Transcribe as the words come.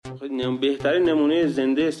بهترین نمونه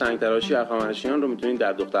زنده سنگ‌تراشی هخامنشیان رو میتونید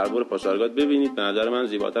در دختربر پاسارگاد ببینید. به نظر من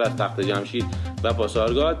زیباتر از تخت جمشید و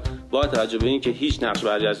پاسارگاد، با توجه به اینکه هیچ نقش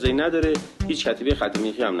برجسته‌ای نداره، هیچ کتیبه خط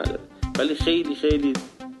میخی هم نداره، ولی خیلی خیلی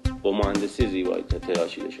با مهندسی زیبایی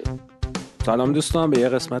تراشیده شده. سلام دوستان، به یه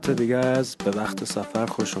قسمت دیگه از به وقت سفر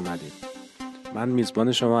خوش اومدید. من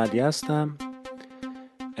میزبان شما علی هستم.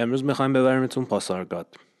 امروز میخوایم ببریمتون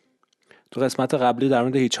پاسارگاد. تو قسمت قبلی در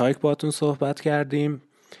مورد هیچ هایک باهاتون صحبت کردیم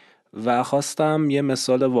و خواستم یه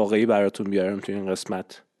مثال واقعی براتون بیارم تو این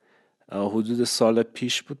قسمت. حدود سال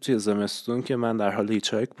پیش بود توی زمستون که من در حال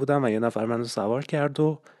هیچ هایک بودم و یه نفر منو سوار کرد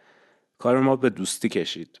و کار ما به دوستی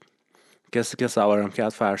کشید. کسی که سوارم کرد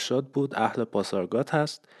فرشاد بود، اهل پاسارگاد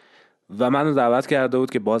هست و منو دعوت کرده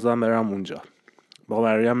بود که بازم برم اونجا. با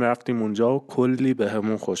مریم رفتیم اونجا و کلی به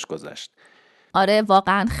همون خوش گذشت. آره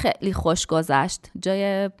واقعا خیلی خوش گذشت.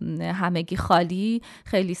 جای همگی خالی،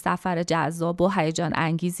 خیلی سفر جذاب و هیجان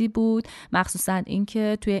انگیزی بود. مخصوصا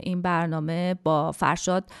اینکه توی این برنامه با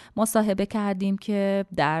فرشاد مصاحبه کردیم که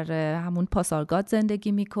در همون پاسارگاد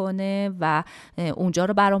زندگی میکنه و اونجا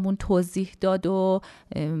رو برامون توضیح داد و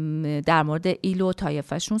در مورد ایل و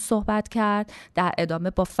طایفشون صحبت کرد. در ادامه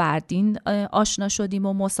با فردین آشنا شدیم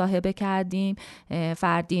و مصاحبه کردیم.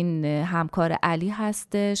 فردین همکار علی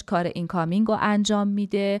هستش، کار اینکامینگ انجام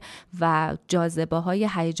میده و جاذبه های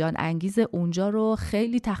هیجان انگیز اونجا رو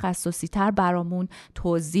خیلی تخصصی تر برامون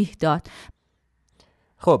توضیح داد.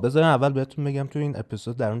 خب بذارین اول بهتون بگم تو این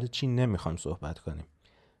اپیزود در مورد چی نمیخوایم صحبت کنیم.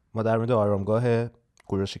 ما در مورد آرامگاه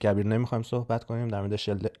کوروش کبیر نمیخوایم صحبت کنیم، در مورد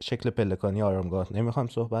شکل پلکانی آرامگاه نمیخوایم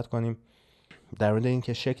صحبت کنیم، در مورد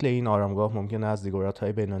اینکه شکل این آرامگاه ممکنه از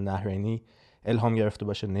دیگورات‌های بین النهرینی الهام گرفته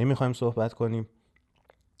باشه نمیخوایم صحبت کنیم.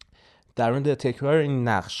 در مورد تکرار این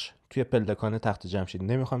نقش توی پلکان تخت جمشید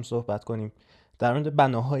نمیخوایم صحبت کنیم. در مورد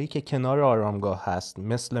بناهایی که کنار آرامگاه هست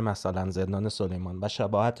مثلا زندان سلیمان و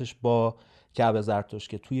شباهتش با کعبه زرتشت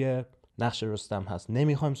که توی نقش رستم هست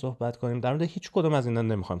نمیخوایم صحبت کنیم. در مورد هیچ کدوم از اینا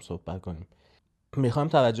نمیخوایم صحبت کنیم. میخوایم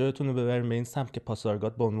توجهتون رو ببریم به این سمت که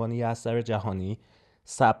پاسارگاد به عنوان یه اثر جهانی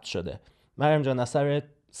ثبت شده. مریم جان،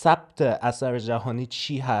 ثبت اثر جهانی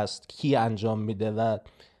چی هست؟ کی انجام میده و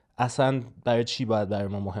اصلا برای چی باید برای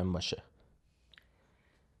ما مهم باشه؟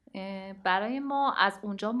 برای ما از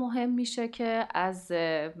اونجا مهم میشه که از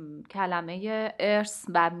کلمه ارث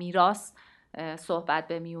و میراث صحبت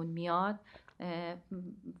به میون میاد.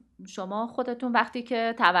 شما خودتون وقتی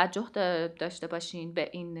که توجه داشته باشین به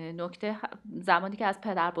این نکته، زمانی که از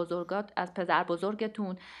پدر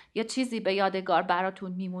بزرگتون یه چیزی به یادگار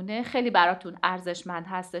براتون میمونه خیلی براتون ارزشمند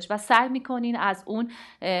هستش و سعی میکنین از اون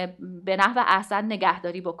به نحو احسن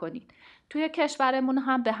نگهداری بکنین. توی کشورمون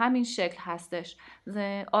هم به همین شکل هستش.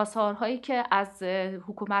 آثارهایی که از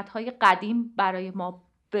حکومت‌های قدیم برای ما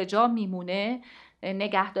به جا میمونه،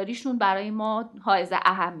 نگهداریشون برای ما حائز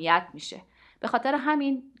اهمیت میشه. به خاطر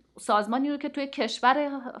همین سازمانی رو که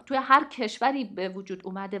توی هر کشوری به وجود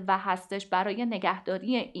اومده و هستش برای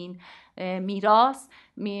نگهداری این میراث،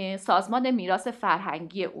 سازمان میراث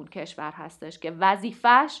فرهنگی اون کشور هستش که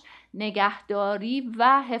وظیفش نگهداری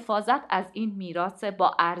و حفاظت از این میراث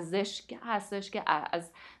با ارزش هستش که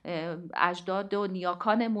از اجداد و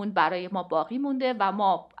نیاکانمون برای ما باقی مونده و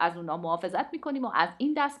ما از اونا محافظت میکنیم و از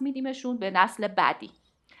این دست میدیمشون به نسل بعدی.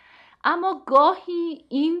 اما گاهی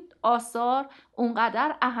این آثار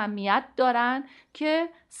اونقدر اهمیت دارن که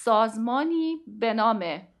سازمانی به نام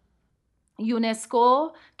یونسکو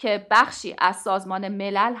که بخشی از سازمان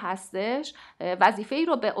ملل هستش وظیفه‌ای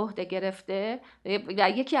رو به عهده گرفته و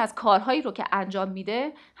یکی از کارهایی رو که انجام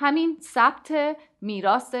میده همین ثبت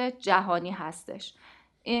میراث جهانی هستش.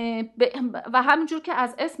 و همینجور که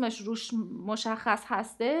از اسمش روش مشخص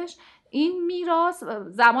هستش، این میراث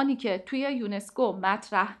زمانی که توی یونسکو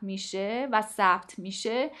مطرح میشه و ثبت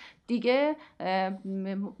میشه دیگه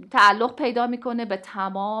تعلق پیدا میکنه به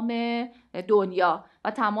تمام دنیا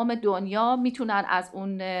و تمام دنیا میتونن از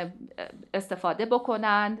اون استفاده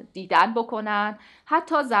بکنن، دیدن بکنن.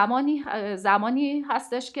 حتی زمانی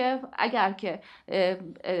هستش که اگر که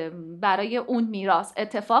برای اون میراث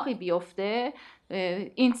اتفاقی بیفته،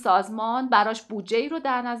 این سازمان براش بودجه‌ای رو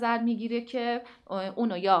در نظر میگیره که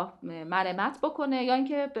اونو یا مرمت بکنه یا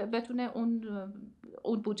اینکه بتونه اون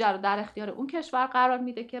بودجه رو در اختیار اون کشور قرار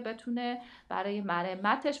میده که بتونه برای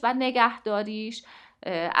مرمتش و نگهداریش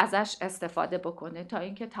ازش استفاده بکنه تا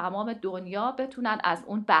اینکه تمام دنیا بتونن از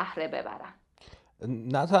اون بهره ببرن.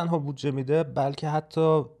 نه تنها بودجه میده بلکه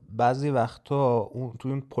حتی بعضی وقتا اون تو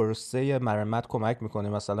این پروسه مرمت کمک میکنه.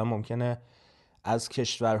 مثلا ممکنه از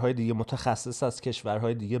کشورهای دیگه متخصص از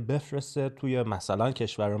کشورهای دیگه بفرسته توی مثلا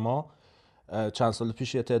کشور ما. چند سال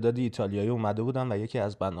پیش یه تعدادی ایتالیایی اومده بودن و یکی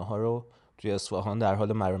از بناها رو توی اصفهان در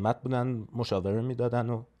حال مرمت بودن، مشاوره میدادن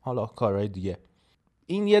و حالا کارهای دیگه.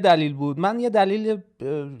 این یه دلیل بود. من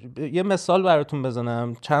یه مثال براتون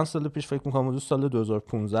بزنم. چند سال پیش فکر میکنم حدود سال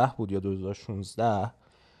 2015 بود یا 2016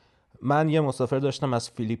 من یه مسافر داشتم از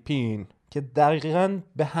فیلیپین که دقیقاً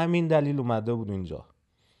به همین دلیل اومده بود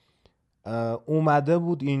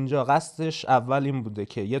اینجا. قصدش اول این بوده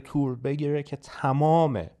که یه تور بگیره که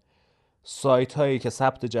تمام سایت هایی که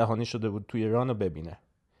ثبت جهانی شده بود توی ایران رو ببینه.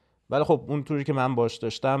 ولی خب اون توری که من باش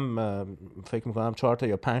داشتم فکر میکنم 4 تا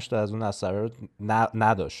یا 5 تا از اون اثر رو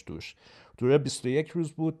نداشت توش. دوره 21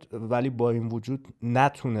 روز بود ولی با این وجود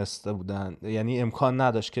نتونسته بودن، یعنی امکان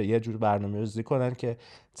نداشت که یه جور برنامه‌ریزی کنن که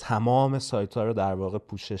تمام سایت ها رو در واقع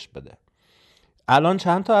پوشش بده. الان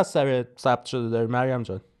چند تا اثر ثبت شده داری مریم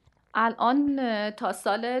جان؟ الان تا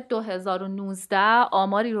سال 2019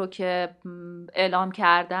 آماری رو که اعلام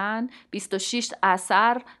کردن 26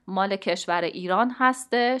 اثر مال کشور ایران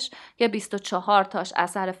هستش که 24 تاش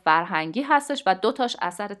اثر فرهنگی هستش و 2 تاش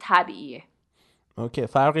اثر طبیعیه. اوکی،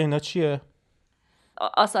 فرق اینا چیه؟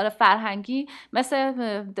 آثار فرهنگی مثل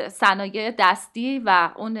صنایع دستی و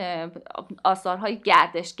اون آثارهای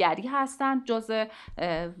گردشگری هستن، جزء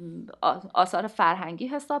آثار فرهنگی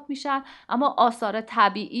حساب میشن. اما آثار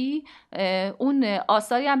طبیعی اون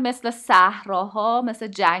آثاری هم مثل صحراها، مثل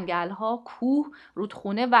جنگل‌ها، کوه،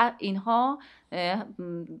 رودخونه و اینها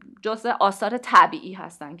جزء آثار طبیعی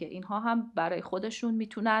هستن که اینها هم برای خودشون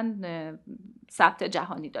میتونن ثبت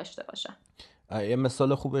جهانی داشته باشن. یه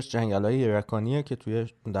مثال خوبش جنگل‌های یرکانیه که توی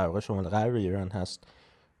در واقع شمال غرب ایران هست،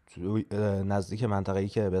 توی نزدیک منطقه‌ای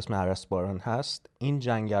که به اسم ارسباران هست. این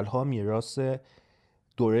جنگل‌ها میراث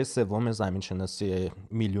دوره سوم زمین‌شناسی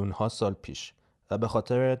میلیون‌ها سال پیش و به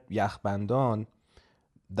خاطر یخبندان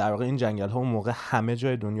در واقع این جنگل‌ها اون موقع همه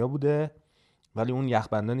جای دنیا بوده، ولی اون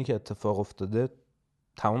یخبندانی که اتفاق افتاده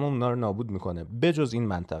تمام اونا رو نابود میکنه بجز این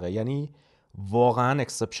منطقه. یعنی واقعا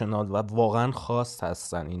اکسپشنال و واقعا خاص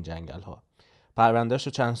هستن این جنگل‌ها. پروندهش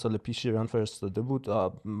رو چند سال پیش ایران فرستاده بود،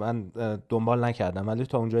 من دنبال نکردم ولی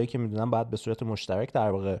تا اونجایی که میدونم باید به صورت مشترک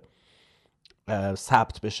در واقع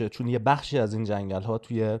ثبت بشه، چون یه بخشی از این جنگل ها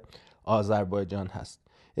توی آذربایجان هست.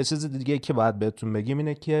 یه چیز دیگه که باید بهتون بگیم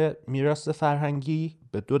اینه که میراث فرهنگی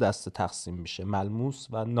به 2 دسته تقسیم میشه، ملموس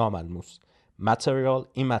و ناملموس،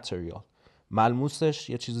 material immaterial. ملموسش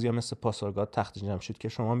یه چیزی مثل پاسارگاد، تخت جمشید که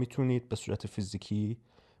شما میتونید به صورت فیزیکی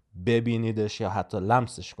ببینیدش یا حتی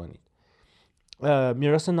لمسش کنید.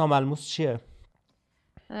 میراث ناملموس چیه؟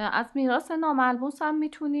 از میراث ناملموس هم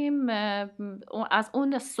میتونیم از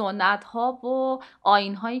اون سنت ها و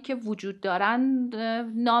آیین هایی که وجود دارن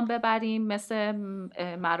نام ببریم، مثل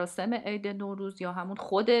مراسم عید نوروز یا همون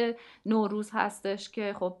خود نوروز هستش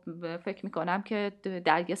که خب فکر میکنم که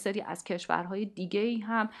در یه سری از کشورهای دیگه ای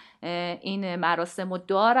هم این مراسم رو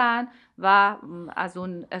دارن و از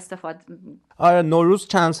اون استفاده. آره، نوروز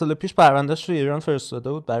چند سال پیش پروندهش رو ایران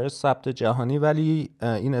فرستاده بود برای ثبت جهانی ولی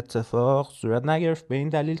این اتفاق صورت نگرفت، به این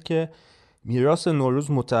دلیل که میراث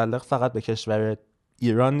نوروز متعلق فقط به کشور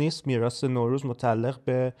ایران نیست. میراث نوروز متعلق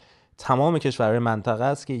به تمام کشورهای منطقه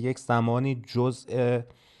است که یک زمانی جزء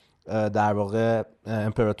در واقع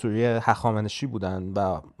امپراتوری هخامنشی بودن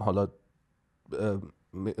و حالا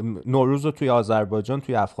نوروز رو توی آذربایجان،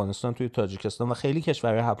 توی افغانستان، توی تاجیکستان و خیلی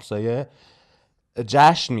کشورهای همسایه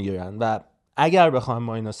جشن میگیرن و اگر بخوایم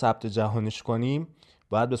ما اینو ثبت جهانیش کنیم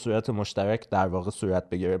باید به صورت مشترک در واقع صورت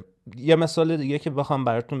بگیره. یه مثال دیگه که بخوام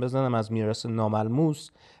براتون بزنم از میراث ناملموس،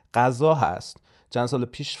 غذا هست. چند سال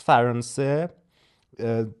پیش فرانسه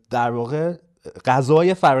در واقع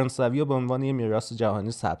غذای فرانسوی رو به عنوان یه میراث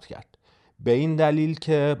جهانی ثبت کرد، به این دلیل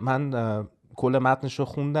که من کل متنش رو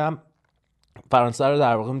خوندم. فرانسه رو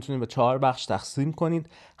در واقع میتونید به 4 بخش تقسیم کنید.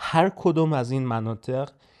 هر کدوم از این مناطق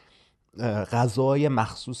غذای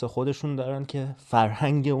مخصوص خودشون دارن که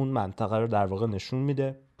فرهنگ اون منطقه رو در واقع نشون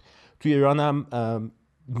میده. توی ایران هم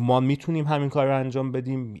ما میتونیم همین کار رو انجام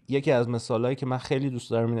بدیم. یکی از مثالایی که من خیلی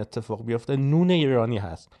دوست دارم این اتفاق بیفته نون ایرانی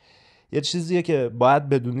هست. یه چیزیه که باید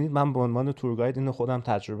بدونید، من به عنوان تورگاید اینو خودم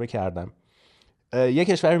تجربه کردم. یه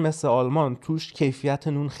کشوری مثل آلمان توش کیفیت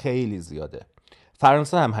نون خیلی زیاده،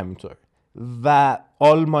 فرانسه هم همینطور و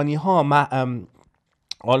آلمانی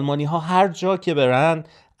ها هر جا که برن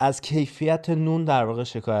از کیفیت نون در واقع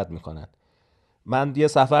شکایت میکنن. من یه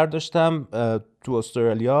سفر داشتم تو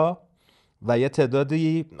استرالیا و یه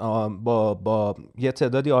تعدادی با یه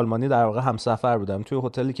تعدادی آلمانی در واقع همسفر بودم. توی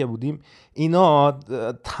هتلی که بودیم اینا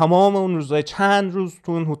تمام اون روزهای چند روز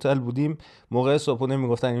تو اون هتل بودیم موقع صبحونه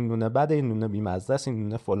میگفتن این نونه بده، این نونه بی‌مزه است، این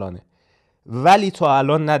نونه فلانه. ولی تا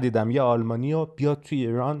الان ندیدم یه آلمانی رو بیاد توی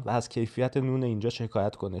ایران و از کیفیت نون اینجا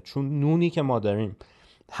شکایت کنه، چون نونی که ما داریم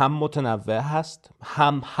هم متنوع هست،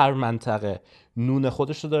 هم هر منطقه نون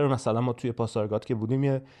خودش رو داره. مثلا ما توی پاسارگاد که بودیم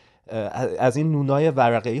یه از این نونای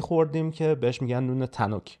ورقه‌ای خوردیم که بهش میگن نون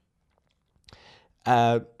تنوک.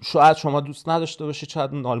 شاید شما دوست نداشته باشید،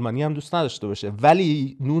 شاید اون آلمانی هم دوست نداشته باشه،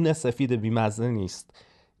 ولی نون سفید بیمزه نیست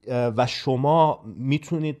و شما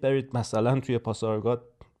میتونید برید مثلا توی پاسارگاد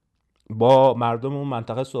با مردم اون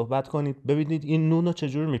منطقه صحبت کنید، ببینید این نون رو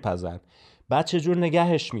چجور میپزن، بعد چجور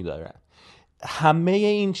نگهش میدارن. همه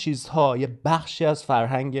این چیزها یه بخشی از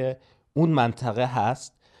فرهنگ اون منطقه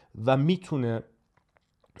هست و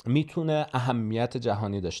میتونه اهمیت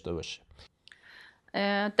جهانی داشته باشه.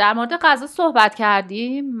 در مورد غذا صحبت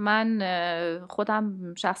کردیم. من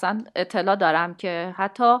خودم شخصا اطلاع دارم که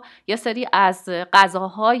حتی یه سری از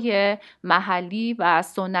غذاهای محلی و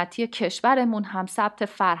سنتی کشورمون هم ثبت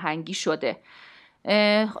فرهنگی شده.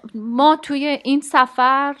 ما توی این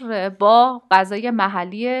سفر با غذای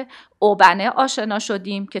محلی اوبنه آشنا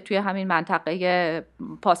شدیم که توی همین منطقه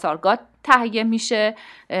پاسارگاد تهیه میشه.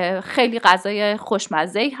 خیلی غذای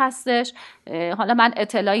خوشمزه‌ای هستش. حالا من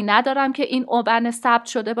اطلاعی ندارم که این اوبنه ثبت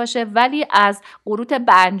شده باشه، ولی از قروت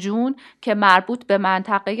بنجون که مربوط به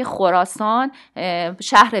منطقه خراسان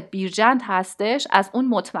شهر بیرجند هستش، از اون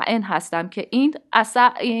مطمئن هستم که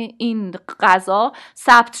این غذا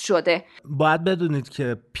ثبت شده. باید بدونید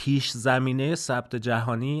که پیش زمینه ثبت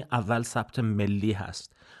جهانی اول ثبت ملی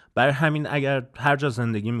هست. برای همین اگر هر جا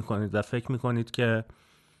زندگی میکنید و فکر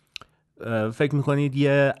میکنید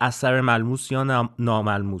یه اثر ملموس یا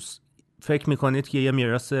ناملموس، فکر میکنید که یه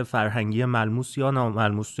میراث فرهنگی ملموس یا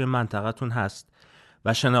ناملموس توی منطقتون هست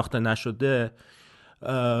و شناخته نشده،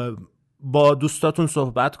 با دوستاتون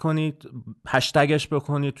صحبت کنید، هشتگش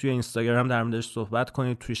بکنید، توی اینستاگرام در موردش صحبت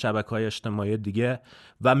کنید، توی شبکه‌های اجتماعی دیگه،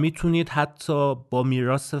 و میتونید حتی با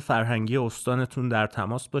میراث فرهنگی استانتون در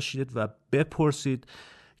تماس باشید و بپرسید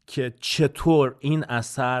که چطور این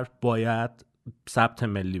اثر باید ثبت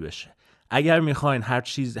ملی بشه. اگر میخواین هر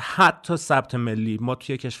چیز، حتی ثبت ملی، ما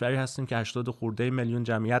توی کشوری هستیم که 80 خورده میلیون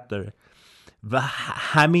جمعیت داره و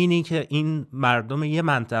همینی که این مردم یه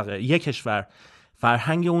منطقه، یه کشور،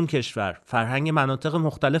 فرهنگ اون کشور، فرهنگ مناطق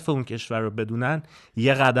مختلف اون کشور رو بدونن،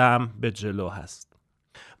 یه قدم به جلو هست.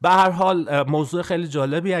 به هر حال موضوع خیلی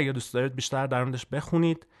جالبی، اگه دوست دارید بیشتر در موردش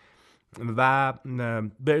بخونید و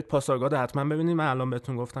برید پاسارگاد حتما ببینید. من الان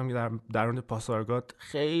بهتون گفتم که در مورد پاسارگاد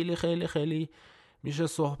خیلی خیلی خیلی میشه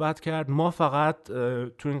صحبت کرد. ما فقط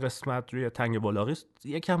تو این قسمت روی تنگ بلاغی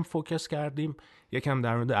یکم فوکس کردیم، یکم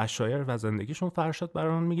در مورد عشایر و زندگیشون فرشاد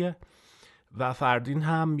برامون میگه و فردین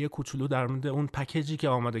هم یه کوچولو در مورد اون پکیجی که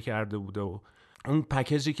آماده کرده بوده و اون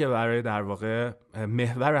پکیجی که برای در واقع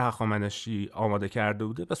محور هخامنشی آماده کرده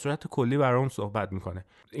بوده به صورت کلی برامون صحبت میکنه.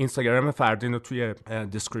 اینستاگرام فردین رو توی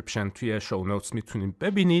دیسکریپشن، توی شو نوتس میتونید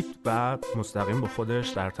ببینید و مستقیم با خودش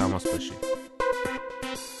در تماس باشید.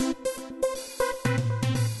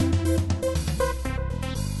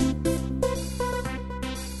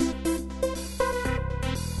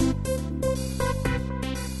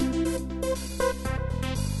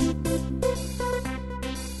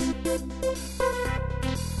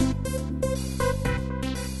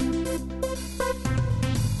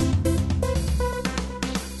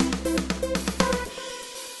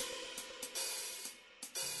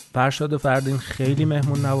 فرشاد و فردین خیلی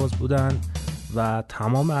مهمون نواز بودن و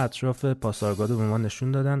تمام اطراف پاسارگاد رو به ما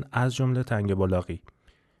نشون دادن، از جمله تنگ بلاغی.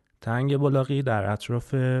 تنگ بلاغی در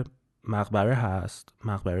اطراف مقبره هست،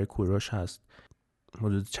 مقبره کوروش هست،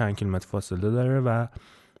 حدود چند کیلومتر فاصله داره و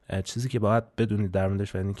چیزی که باید بدونید در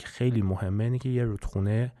موردش و اینه که خیلی مهمه اینه که یه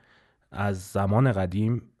رودخونه از زمان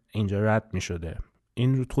قدیم اینجا رد می شده.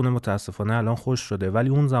 این رودخونه متاسفانه الان خشک شده، ولی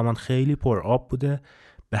اون زمان خیلی پر آب بوده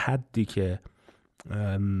به حدی که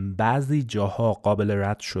بعضی جاها قابل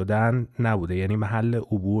رد شدن نبوده، یعنی محل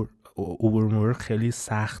عبور خیلی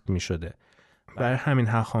سخت می شده. برای همین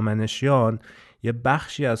هخامنشیان یه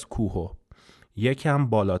بخشی از کوهو یکم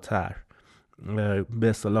بالاتر به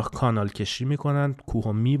اصطلاح کانال کشی میکنن،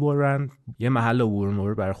 کوهو میبرن، یه محل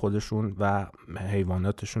عبور برای خودشون و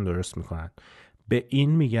حیواناتشون درست میکنن. به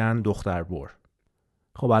این میگن دختربر.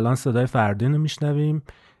 خب الان صدای فردین رو میشنویم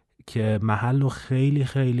که محل رو خیلی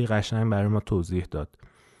خیلی قشنگ برای ما توضیح داد.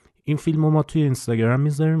 این فیلم رو ما توی اینستاگرام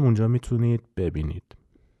میذاریم، اونجا میتونید ببینید.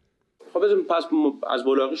 خب پس از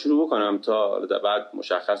بلاغی شروع بکنم تا بعد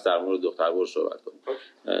مشخص در مورد دختربر صحبت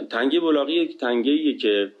کنم. تنگه بلاغی یک تنگه‌ایه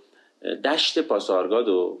که دشت پاسارگاد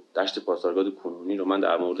کنونی رو، من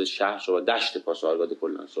در مورد شهر شما دشت پاسارگاد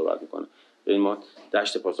کلا صحبت میکنم. ببین ما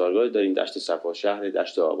دشت پاسارگاد داریم، دشت صفا شهر،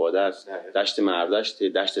 دشت آباده است، دشت مردشت،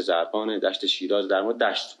 دشت زرقانه، دشت شیراز. در مورد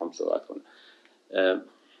دشت هم صحبت کنم.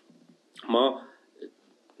 ما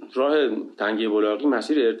راه تنگه بلاغی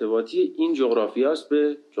مسیر ارتباطی این جغرافیاست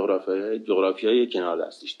به جغرافیای کنار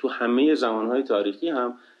دستیش. تو همه زمانهای تاریخی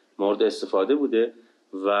هم مورد استفاده بوده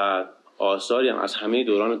و آثاری هم از همه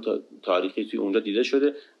دوران تاریخی توی اونجا دیده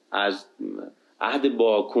شده. از عهد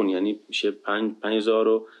باکون، یعنی میشه 5000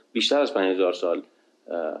 و بیشتر از 5000 سال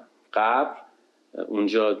قبل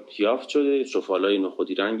اونجا یافت شده سفالای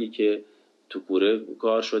نخودی رنگی که تو کوره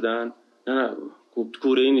کار شدن. نه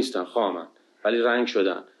کوره‌ای نیستن، خامن ولی رنگ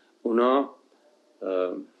شدن. اونا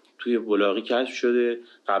توی بلاغی کشف شده.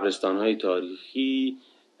 قبرستان‌های تاریخی،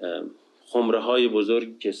 خمره‌های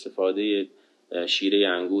بزرگی که استفاده شیره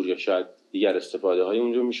انگور یا شاید دیگر استفاده‌های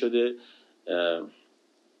اونجا می‌شده.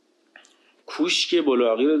 کوشک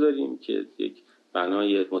بلاغی رو داریم که یک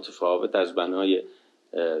بنای متفاوت از بنای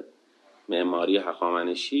معماری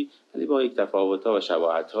هخامنشی، ولی با یک تفاوت‌ها و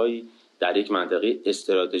شباهت‌هایی در یک منطقه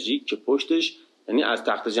استراتژیک که پشتش، یعنی از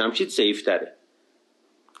تخت جمشید سیف‌تره.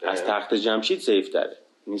 از تخت جمشید سیف‌تره.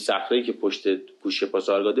 این صخره‌ای که پشت کوشک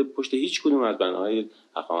پاسارگاده پشت هیچ کدوم از بناهای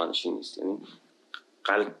هخامنشی نیست. یعنی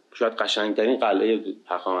شاید قشنگترین قلعه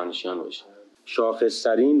هخامنشیان باشه.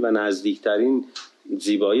 شاخص‌ترین و نزدیکترین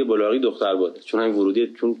زیبایی بلاغی دخترباده، چون همین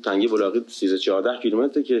ورودی، چون تنگی بلاغی 13-14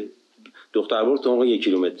 کیلومتره که دخترباد تو 1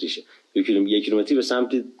 کیلومتریشه. 1 کیلومتری به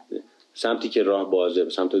سمتی که راه بازه، به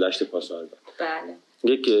سمت دشت پاسارگاد. بله.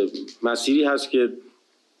 یک مسیری هست که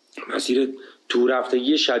مسیر تو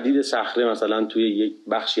رفتگی شدید صخره، مثلا توی یک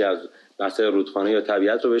بخشی از بسته رودخانه یا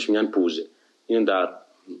طبیعت رو بهش میگن پوزه. این در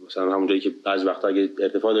مثلا همون جایی که بعضی وقتا اگه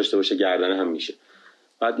ارتفاع داشته باشه گردنه هم میشه.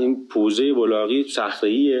 بعد این پوزه بلاغی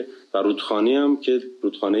صخره‌ایه و رودخانه هم که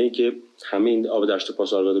رودخانه‌ای که همه این آب دشت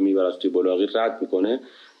پاسارگاد رو میبره توی بلاغی رد میکنه.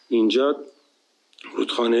 اینجا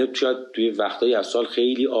رودخانه شاید توی وقتایی از سال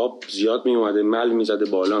خیلی آب زیاد میومده، مل میزده،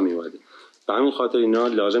 بالا میومده. به همین خاطر اینا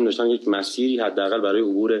لازم داشتن یک مسیری حداقل برای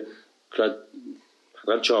عبور شاید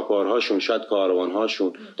چاپارهاشون، شاید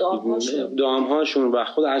کاروانهاشون، دامهاشون و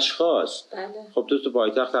خود اشخاص. بله. خب تو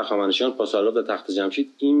پایتخت هخامنشیان پاسارگاد و تخت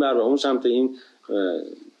جمشید این بر و اون سمت این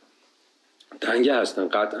تنگه هستن،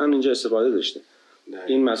 قطعا اینجا استفاده داشته.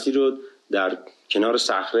 این مسیر رو در کنار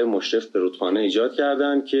صخره مشرف به رودخانه ایجاد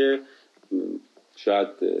کردن که شاید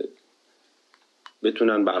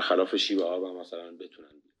بتونن برخلاف شیب آب هم مثلا بتونن.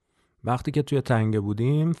 وقتی که توی تنگه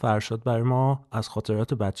بودیم، فرشاد برای ما از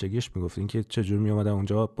خاطرات بچگیش میگفت، این که چجور میومدن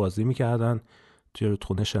اونجا بازی میکردن، توی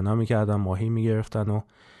رودخونه شنا میکردن، ماهی میگرفتن و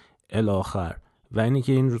الاخر. و اینی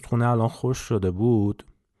که این رودخونه الان خوش شده بود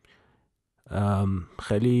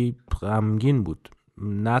خیلی غمگین بود،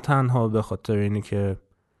 نه تنها به خاطر اینی که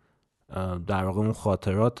در واقع اون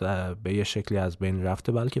خاطرات به یه شکلی از بین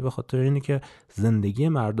رفته، بلکه به خاطر اینی که زندگی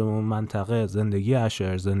مردم اون منطقه، زندگی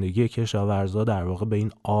اشر، زندگی کشاورزا در واقع به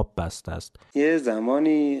این آب بسته است. یه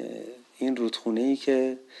زمانی این رودخونه‌ای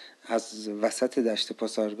که از وسط دشت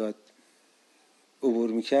پاسارگاد عبور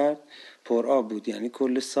میکرد پر آب بود، یعنی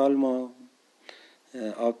کل سال ما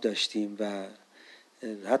آب داشتیم و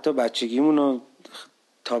حتی بچگیمون و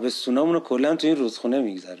تابستونامون رو کلا تو این رودخونه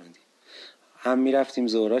میگذروندیم. هم میرفتیم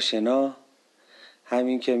زورا شنا،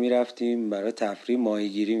 همین که میرفتیم برای تفریح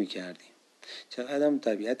ماهیگیری میکردیم. چقدر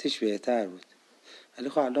طبیعتش بهتر بود. ولی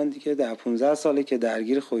خب الان دیگه 10-15 ساله که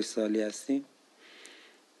درگیر خشکسالی هستیم،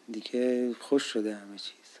 دیگه خوش شده همه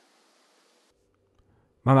چیز.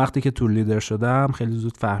 من وقتی که تور لیدر شدم خیلی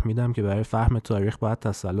زود فهمیدم که برای فهم تاریخ باید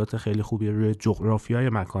تسلط خیلی خوبی روی جغرافیای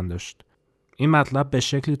مکان داشت. این مطلب به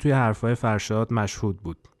شکلی توی حرفای فرشاد مشهود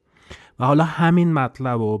بود و حالا همین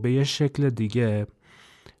مطلب رو به یه شکل دیگه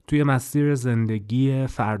توی مسیر زندگی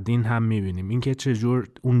فردین هم میبینیم، اینکه چجور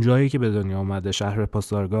اون جایی که به دنیا اومده، شهر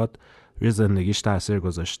پاسارگاد، روی زندگیش تاثیر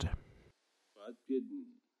گذاشته. باید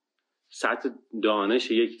سطح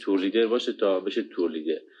دانش یک تور لیدر باشه تا بشه تور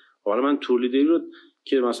لیدر. حالا من تور لیدری رو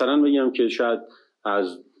که مثلا بگم که شاید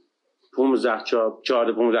از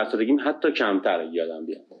 14-15 سالگیم حتی کمتر یادم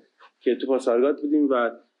بیاد که تو پاسارگاد بودیم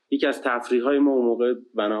و یکی از تفریح‌های ما اون موقع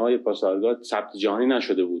بناهای پاسارگاد ثبت جهانی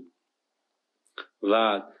نشده بود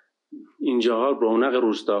و اینجاها رونق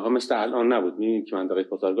روستاها مثل الان نبود. می‌بینید که منطقه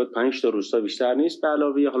پاسارگاد 5 تا روستا بیشتر نیست، به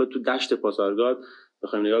علاوه حالا تو دشت پاسارگاد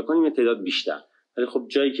بخوایم نگاه کنیم یه تعداد بیشتر، ولی خب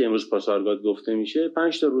جایی که امروز پاسارگاد گفته میشه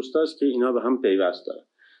 5 تا روستاست که اینا به هم پیوست دارن.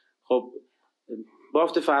 خب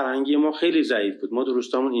بافت فرهنگی ما خیلی ضعیف بود. ما تو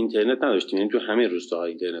روستامون اینترنت نداشتیم، یعنی تو همه روستاها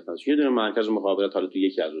اینترنت نداشتیم. یه دونه مرکز مخابرات حالا تو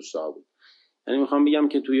یکی از روستاها بود. یعنی میخوام بگم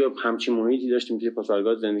که توی همچین محیطی داشتیم، توی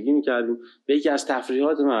پاسارگاد زندگی میکردیم. به یکی از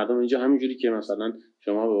تفریحات مردم اینجا همینجوری که مثلا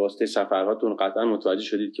شما به واسطه سفرهاتون قطعا متوجه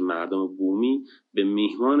شدید که مردم بومی به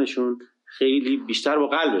میهمانشون خیلی بیشتر با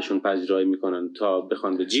قلبشون پذیرایی میکنن تا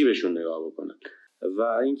بخوان به جیبشون نگاه بکنن. و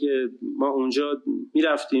اینکه ما اونجا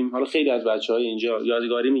میرفتیم، حالا خیلی از بچهای اینجا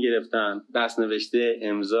یادگاری میگرفتن، دست نوشته،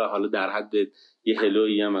 امضا، حالا در حد یه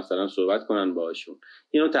هلویی هم مثلا صحبت کنن باهاشون،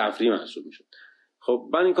 اینو تفریح محسوب میشد. خب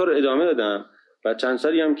من این کار رو ادامه دادم و چند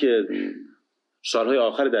سالی هم که سالهای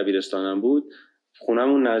آخر دبیرستانم بود.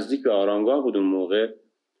 خونمون نزدیک به آرامگاه بود اون موقع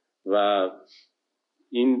و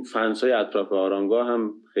این فنسای اطراف آرامگاه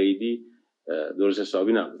هم خیلی درست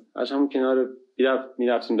حسابی نبود. از همون کنار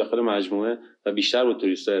میرفتیم داخل مجموعه و بیشتر با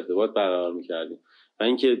توریست‌ها ارتباط برقرار می‌کردیم. و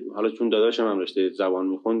اینکه حالا چون داداشم هم رشته زبان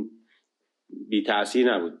می‌خوند بی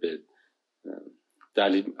تأثیر نبود به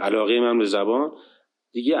دلیل علاقه من به زبان.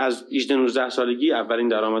 دیگه از 18-19 سالگی اولین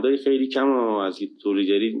درآمدهای خیلی کم از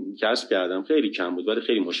تولیدگری کسب کردم. خیلی کم بود ولی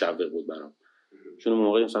خیلی مشوق بود برام. چون اون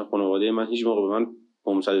موقع مثلا خانواده من هیچ موقع به من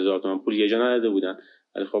 500,000 تومان پول یه جا نداده بودن،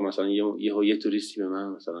 ولی خب مثلا یه توریستی به من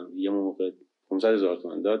مثلا یه موقع 500,000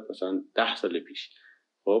 تومان داد، مثلا 10 سال پیش.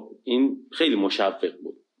 خب این خیلی مشوق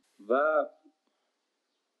بود. و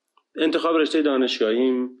انتخاب رشته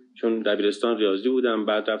دانشگاهیم چون دبیرستان ریاضی بودم،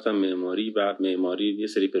 بعد رفتم معماری و معماری یه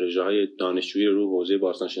سری پروژه‌های دانشجویی رو حوزه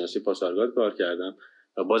باستانشناسی پاسارگاد کار کردم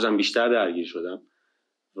و بازم بیشتر درگیر شدم.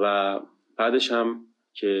 و بعدش هم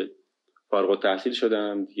که فارغ التحصیل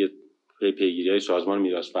شدم دیگه پیگیری‌های سازمان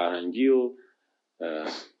میراث فرهنگی و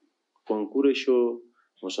کنکورش و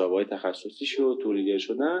مسابقات تخصصیش و تولیدگر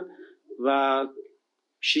شدن و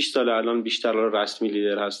 6 سال الان بیشتر رسمی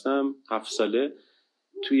لیدر هستم. 7 ساله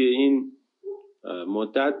توی این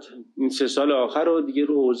مدت این 3 سال آخر رو دیگه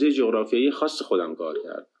رو حوزه جغرافیایی خاص خودم کار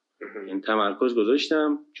کردم. این تمرکز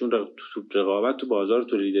گذاشتم چون رقابت تو بازار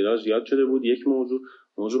تولیدگرا زیاد شده بود. یک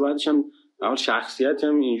موضوع بعدش هم اول شخصیت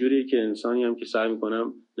هم اینجوریه که انسانی هم که سعی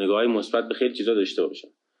میکنم نگاهی مثبت به خیلی چیزا داشته باشم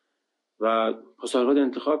و پاسارگاد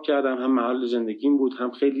انتخاب کردم. هم محل زندگیم بود،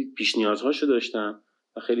 هم خیلی پیش نیازهاشو داشتم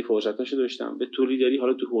و خیلی فرصتاشو داشتم. به تولیدگری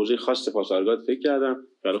حالا تو حوزه خاص پاسارگاد فکر کردم.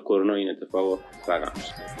 حالا کرونا این اتفاقو رقم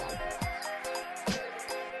زد.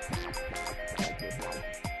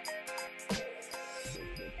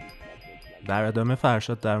 در ادامه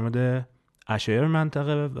فرشاد در مورد عشایر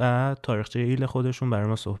منطقه و تاریخچه ایل خودشون برای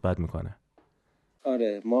ما صحبت میکنه.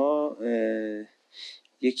 آره، ما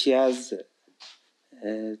یکی از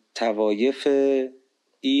طوایف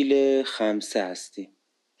ایل خمسه هستیم.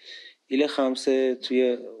 ایل خمسه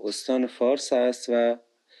توی استان فارس هست و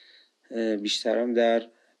بیشترم در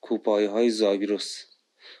کوپایه‌های زاگرس،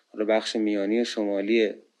 بخش میانی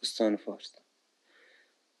شمالی استان فارس.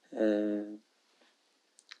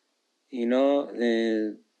 اینا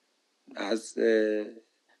از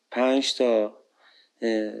 5 تا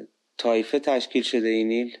طایفه تشکیل شده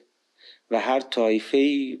این ایل و هر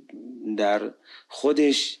طایفه‌ای در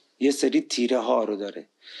خودش یه سری تیره ها رو داره.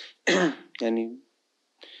 یعنی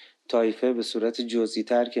طایفه به صورت جزئی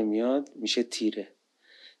تر که میاد میشه تیره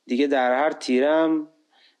دیگه. در هر تیره هم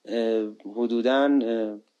حدوداً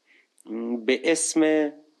به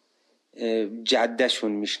اسم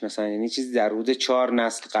جدشون میشناسن، یعنی چیزی در حدود 4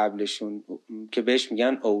 نسل قبلشون که بهش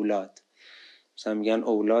میگن اولاد، مثلا میگن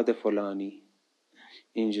اولاد فلانی.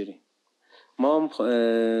 اینجوری ما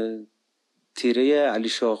هم تیره علی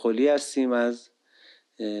شاخولی هستیم از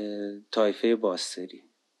طایفه باستری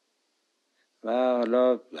و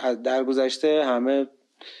حالا در گذشته همه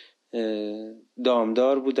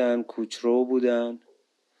دامدار بودن، کوچرو بودن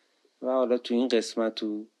و حالا تو این قسمت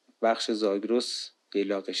تو بخش زاگرس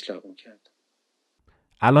ایلاق اشلاق میکرد.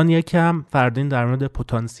 الان یکم فردین در مورد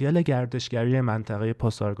پتانسیل گردشگری منطقه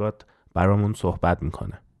پاسارگاد برامون صحبت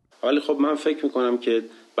میکنه. ولی خب من فکر میکنم که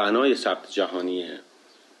بنای ثبت جهانی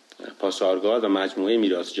پاسارگاد و مجموعه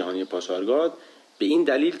میراث جهانی پاسارگاد به این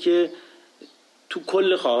دلیل که تو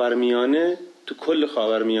کل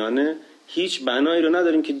خاورمیانه هیچ بنایی رو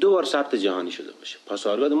نداریم که 2 بار ثبت جهانی شده باشه.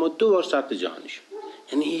 پاسارگاد ما 2 بار ثبت جهانی شد،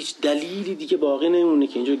 یعنی هیچ دلیلی دیگه باقی نمیمونه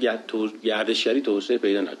که اینجا گردشگری توسعه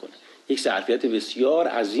پیدا نکنه. یک ظرفیت بسیار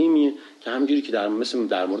عظیمیه که همونجوری که در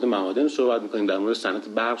مورد معادن صحبت میکنیم، در مورد صنعت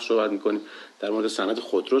برق صحبت میکنیم، در مورد صنعت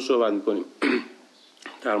خودرو صحبت میکنیم،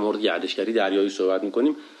 در مورد گردشگری دریایی صحبت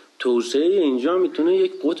میکنیم، توسعه اینجا میتونه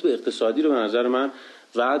یک قطب اقتصادی رو به نظر من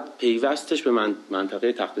و پیوستش به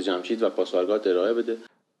منطقه تخت جمشید و پاسارگاد ارائه بده.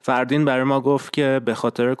 فردین برای ما گفت که به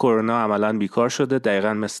خاطر کرونا عملاً بیکار شده،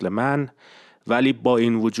 دقیقاً مثل من، ولی با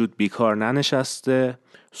این وجود بیکار ننشسته.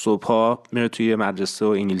 صبحها میره توی مدرسه و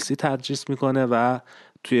انگلیسی تدریس میکنه و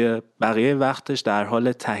توی بقیه وقتش در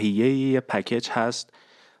حال تهیه یه پکیج هست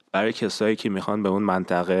برای کسایی که میخوان به اون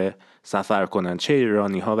منطقه سفر کنن، چه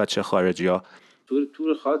ایرانی ها و چه خارجی ها.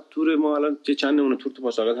 تور ما الان چند نمونه تور تو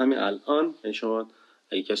پاسارگاد همین الان، شما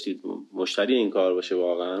اگه کسی مشتری این کار باشه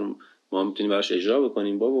واقعا ما میتونیم براش اجرا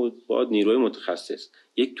بکنیم با نیروی متخصص.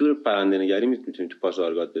 یک تور پرنده نگری میتونیم تو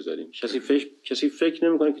پاسارگاد بذاریم. کسی فکر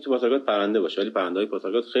نمیکنه که تو پاسارگاد پرنده باشه، ولی پرنده‌های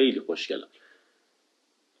پاسارگاد خیلی خوشگلن.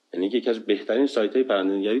 یعنی یکی از بهترین سایت‌های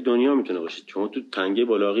پرنده نگری دنیا میتونه باشه. شما تو تنگه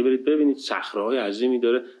بالاقی برید ببینید، صخره‌های عظیمی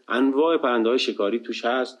داره، انواع پرنده‌های شکاری توش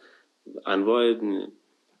هست، انواع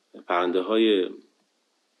پرنده های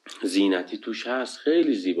زینتی توش هست،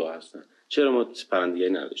 خیلی زیبا هستن. چرا ما پرندگی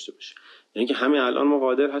نداشته باشیم؟ یعنی که همین الان ما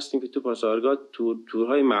قادر هستیم که تو پاسارگاد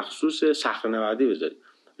تورهای مخصوص صخره‌نوردی بذاریم.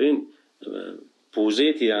 ببین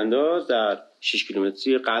پوزه تیرانداز در 6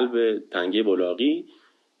 کیلومتری قلب تنگه بلاغی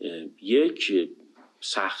یک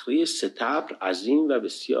صخره ستبر عظیم و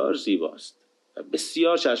بسیار زیباست و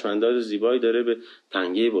بسیار چشمانداز زیبایی داره به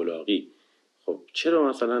تنگه بلاغی. خب چرا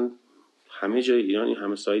مثلا همه جای ایران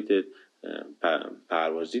همه سایت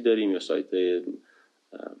پروازی داریم یا سایت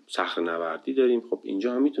صخره‌نوردی داریم؟ خب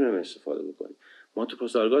اینجا هم میتونیم استفاده بکنیم. ما تو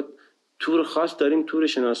پاسارگاد تور خاص داریم، تور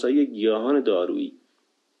شناسایی گیاهان دارویی.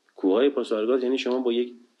 کوههای پاسارگاد یعنی شما با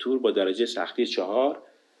یک تور با درجه سختی 4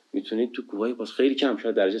 میتونید تو کوههای خیلی کم،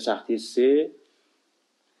 شاید درجه سختی 3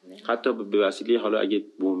 حتی به وسیله حالا اگه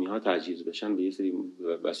بومی ها تجهیز بشن به یه سری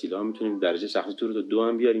وسیله ها میتونیم درجه سختی تور رو 2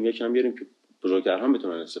 هم بیاریم، 1 هم بیاریم که بزرگترها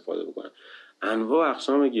بتونن استفاده بکنن. انواع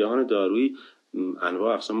اقسام گیاهان دارویی،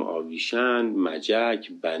 انواع اقسام آویشن،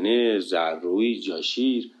 مجک، بنه، زرروی،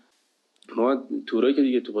 جاشیر. ما تورایی که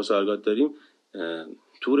دیگه تو پاسارگاد داریم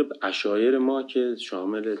تور عشایر ما که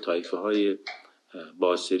شامل طایفه های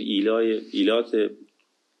باسری، ایلات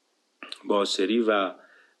باسری و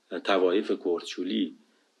طوایف کرچولی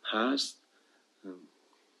هست.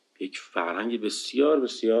 یک فرهنگ بسیار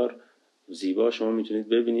بسیار زیبا شما میتونید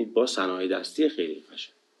ببینید با صنایع دستی خیلی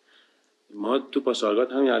قشنگ. ما تو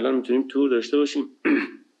پاسارگاد همین الان میتونیم تور داشته باشیم.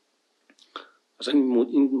 اصلا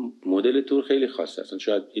این مدل تور خیلی خاصه. اصلا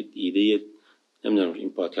شاید ایده نمیدونم این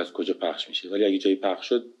پادکست کجا پخش میشه، ولی اگه جایی پخش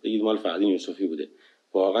شد بگید مال فردین یوسفی بوده.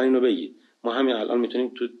 واقعا اینو بگید. ما همین الان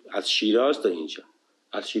میتونیم تو از شیراز تا اینجا،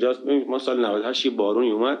 از شیراز ما سال 98 یه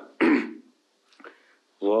بارونی اومد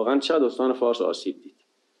واقعا چقدر استان فارس آسیب دید.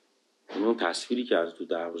 اون تصویری که از تو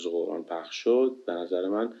دروازه قرآن پخش شد به نظر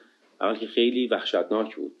من اول که خیلی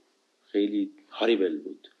وحشتناک بود، خیلی هاریبل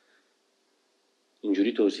بود.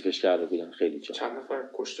 اینجوری توصیفش کرده بودن خیلی جا.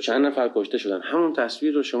 چند نفر کشته شدن. همون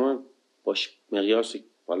تصویر رو شما باش مقیاس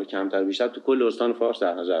حالا کمتر بیشتر تو کل استان فارس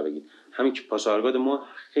در نظر بگید. همین که پاسارگاد ما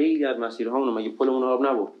خیلی از مسیرهامون مگه پلمون آب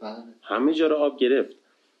نبود؟ همه جا رو آب گرفت.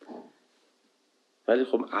 ولی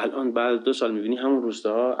خب الان بعد 2 سال می‌بینی همون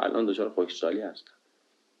روستاها الان دچار خشکسالی هستن.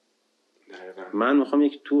 من میخوام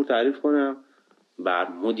یک تور تعریف کنم بر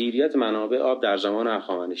مدیریت منابع آب در زمان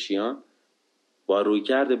هخامنشیان با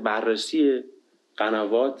رویکرد بررسی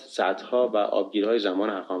قنوات، سدها و آبگیرهای زمان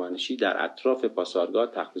هخامنشی در اطراف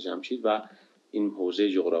پاسارگاد، تخت جمشید و این حوزه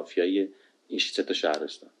جغرافیایی این 3 تا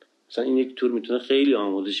شهرستان. مثلا این یک تور میتونه خیلی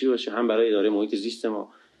آموزشی باشه، هم برای اداره محیط زیست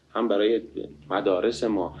ما، هم برای مدارس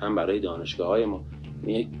ما، هم برای دانشگاه‌های ما.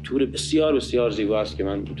 یک تور بسیار بسیار زیباست که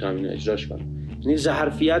من میتونم اینو اجراش کنم. یعنی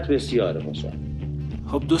ظرفیت بسیاره باشه.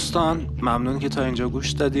 خب دوستان ممنون که تا اینجا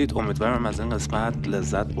گوش دادید. امیدوارم از این قسمت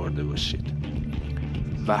لذت برده باشید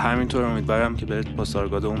و همینطور امیدوارم که برید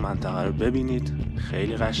پاسارگاد اون منطقه رو ببینید،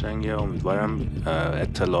 خیلی قشنگه. امیدوارم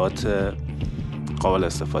اطلاعات قابل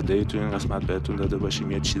استفاده تو این قسمت بهتون داده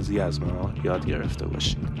باشیم، یه چیزی از ما یاد گرفته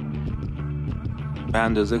باشید. به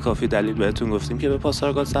اندازه کافی دلیل بهتون گفتیم که به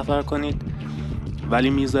پاسارگاد سفر کنید، ولی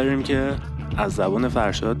میذاریم که از زبان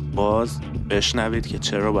فرشاد باز بشنوید که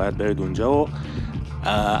چرا باید برید اونجا و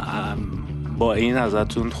با این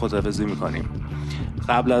ازتون خداحافظی میکنیم.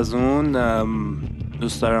 قبل از اون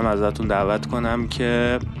دوست دارم ازتون دعوت کنم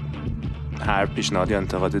که هر پیشنهادی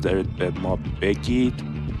انتقادی دارید به ما بگید.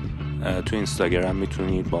 تو اینستاگرام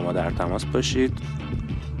میتونید با ما در تماس باشید.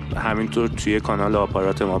 همینطور توی کانال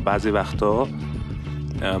آپارات ما بعضی وقتا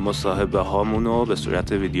مصاحبه هامونو به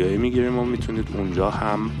صورت ویدیویی میگیریم و میتونید اونجا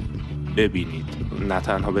هم ببینید، نه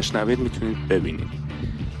تنها بشنوید، میتونید ببینید.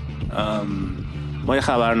 ما یه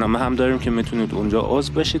خبرنامه هم داریم که میتونید اونجا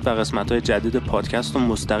عضو بشید و قسمت‌های جدید پادکست رو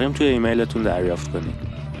مستقیم توی ایمیلتون دریافت کنید.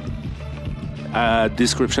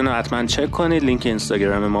 دیسکریپشن رو حتما چک کنید، لینک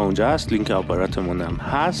اینستاگرام ما اونجا هست، لینک آپاراتمون هم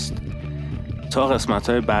هست. تا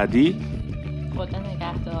قسمت‌های بعدی، خدا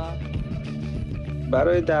نگهدار.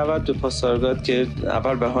 برای دعوت به پاسارگاد که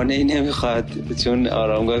اول بهانه ای نمیخواد چون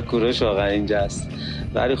آرامگاه کوروش واقعا اینجاست،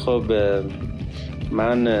 ولی خب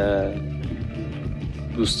من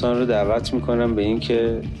دوستان رو دعوت میکنم به این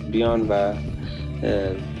که بیان و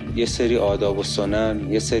یه سری آداب و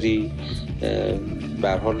سنن، یه سری به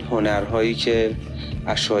هر حال هنرهایی که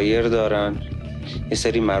عشایر دارن، یه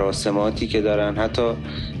سری مراسماتی که دارن، حتی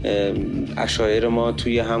عشایر ما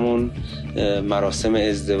توی همون مراسم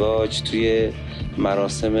ازدواج، توی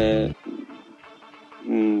مراسم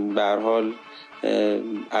به هر حال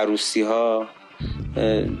عروسی ها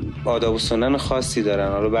آداب و سنن خاصی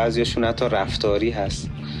دارن. حالا بعضیاشون حتی رفتاری هست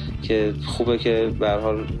که خوبه که به هر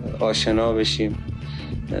حال آشنا بشیم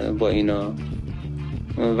با اینا.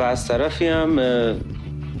 و از طرفی هم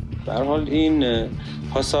به هر حال این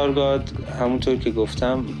پاسارگاد همونطور که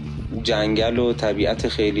گفتم جنگل و طبیعت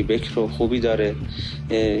خیلی بکر و خوبی داره،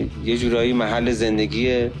 یه جورایی محل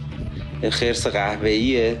زندگی خرس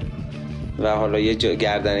قهوه‌ایه و حالا یه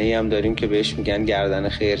گردنه‌ای هم داریم که بهش میگن گردنه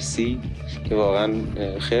خرسی که واقعا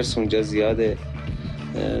خرس اونجا زیاده.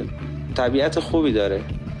 طبیعت خوبی داره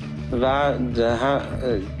و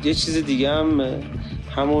یه چیز دیگه هم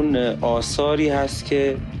همون آثاری هست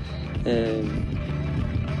که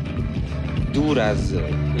دور از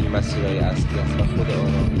این مسیرهای اصلی است و خود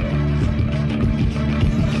آرامگاه.